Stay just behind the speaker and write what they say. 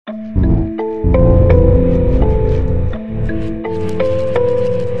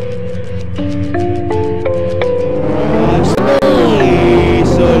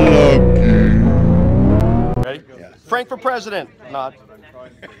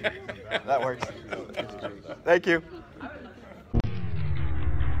not. That works. Thank you.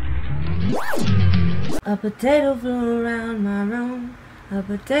 A potato flew around my room. A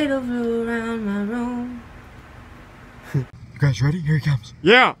potato flew around my room. You guys ready? Here he comes.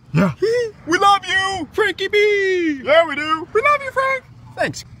 Yeah. Yeah. We love you, Frankie B. Yeah, we do. We love you, Frank.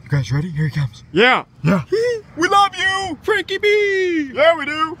 Thanks. You guys ready? Here he comes. Yeah. Yeah. We love you, Frankie B. Yeah, we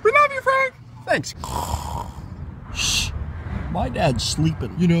do. We love you, Frank. Thanks. Shh. My dad's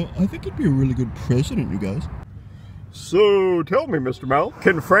sleeping. You know, I think he'd be a really good president, you guys. So, tell me, Mr. Mel,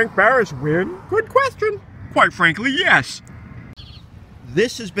 can Frank Barish win? Good question. Quite frankly, yes.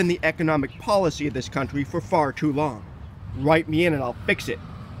 This has been the economic policy of this country for far too long. Write me in and I'll fix it.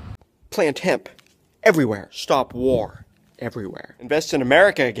 Plant hemp. Everywhere. Stop war. Everywhere. Invest in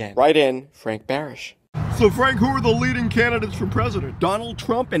America again. Write in Frank Barish. So, Frank, who are the leading candidates for president? Donald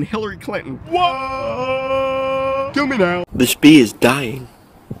Trump and Hillary Clinton. What? Kill me now. This bee is dying.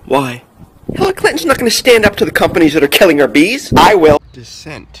 Why? Hillary Clinton's not going to stand up to the companies that are killing our bees. I will.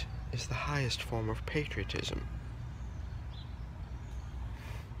 Dissent is the highest form of patriotism.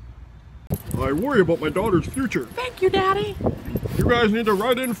 I worry about my daughter's future. Thank you, Daddy. You guys need to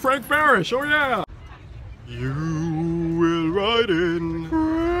write in Frank Barish, oh yeah. You will write in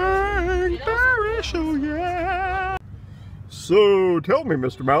Frank Barish, oh yeah. So, tell me,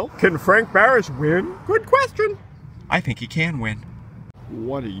 Mr. Mel, can Frank Barish win? Good question. I think he can win.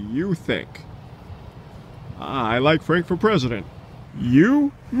 What do you think? I like Frank for president.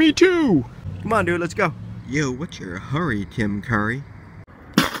 You? Me too. Come on, dude, let's go. Yo, what's your hurry, Tim Curry?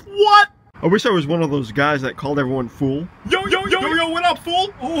 What? I wish I was one of those guys that called everyone fool. Yo, what up,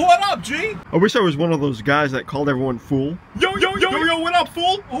 fool? What up, G? I wish I was one of those guys that called everyone fool. Yo, what up,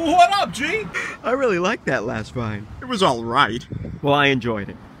 fool? What up, G? I really liked that last vine. It was all right. Well, I enjoyed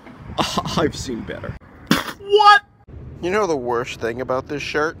it. I've seen better. What? You know the worst thing about this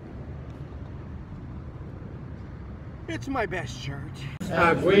shirt? It's my best shirt.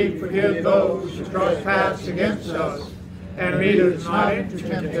 As we forgive those who trespass against us, and lead us not into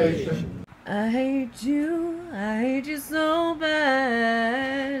temptation. I hate you so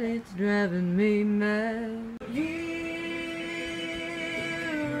bad, it's driving me mad. You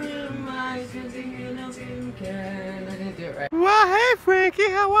my sensing of you can. I didn't do it right. Well, hey, Frankie,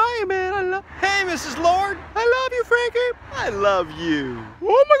 how are you, man? Hey, Mrs. Lord, I love you, Frankie. I love you.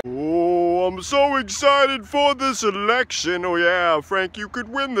 Oh, I'm so excited for this election. Oh yeah, Frank, you could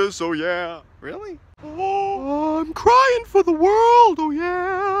win this. Oh yeah. Really? Oh, I'm crying for the world. Oh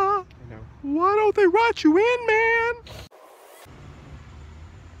yeah. I know. Why don't they write you in, man?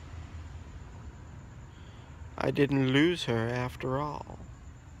 I didn't lose her after all.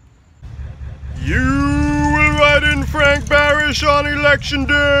 You will write in Frank Barish on election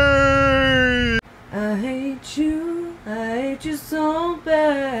day. I hate you so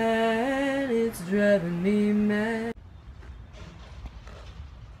bad, it's driving me mad.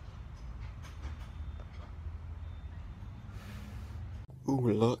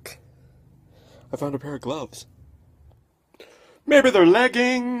 Ooh, look. I found a pair of gloves. Maybe they're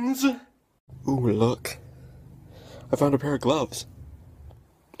leggings. Ooh, look. I found a pair of gloves.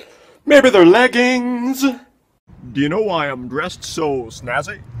 Maybe they're leggings. Do you know why I'm dressed so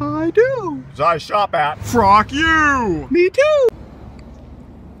snazzy? I do. 'Cause I shop at Frock You. Me too.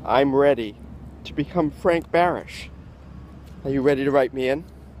 I'm ready to become Frank Barish. Are you ready to write me in?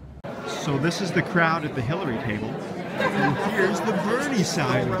 So this is the crowd at the Hillary table. And here's the Bernie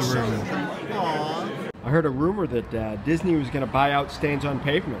side of the room. Aww. I heard a rumor that Disney was going to buy out Stains on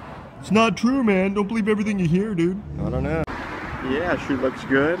Pavement. It's not true, man. Don't believe everything you hear, dude. I don't know. Yeah, she looks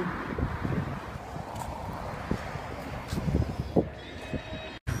good.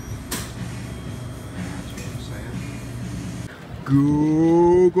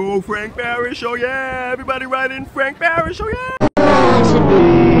 Go, Frank Barish, oh yeah! Everybody write in Frank Barish, oh yeah!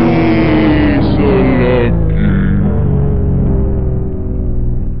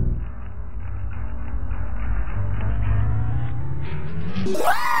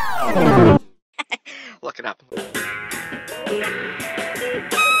 Look it up.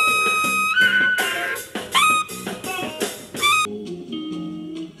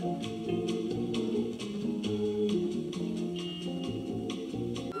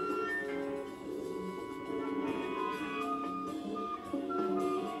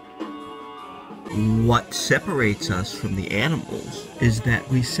 What separates us from the animals is that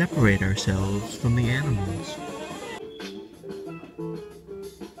we separate ourselves from the animals.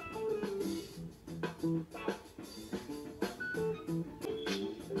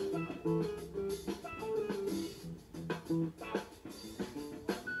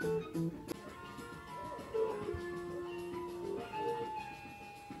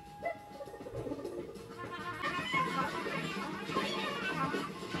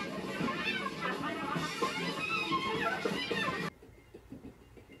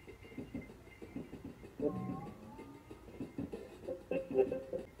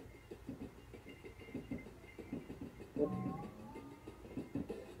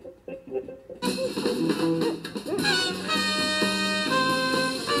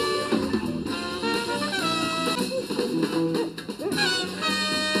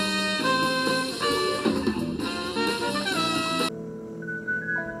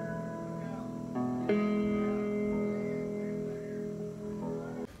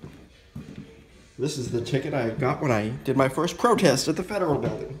 This is the ticket I got when I did my first protest at the Federal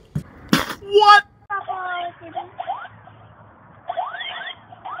Building. What?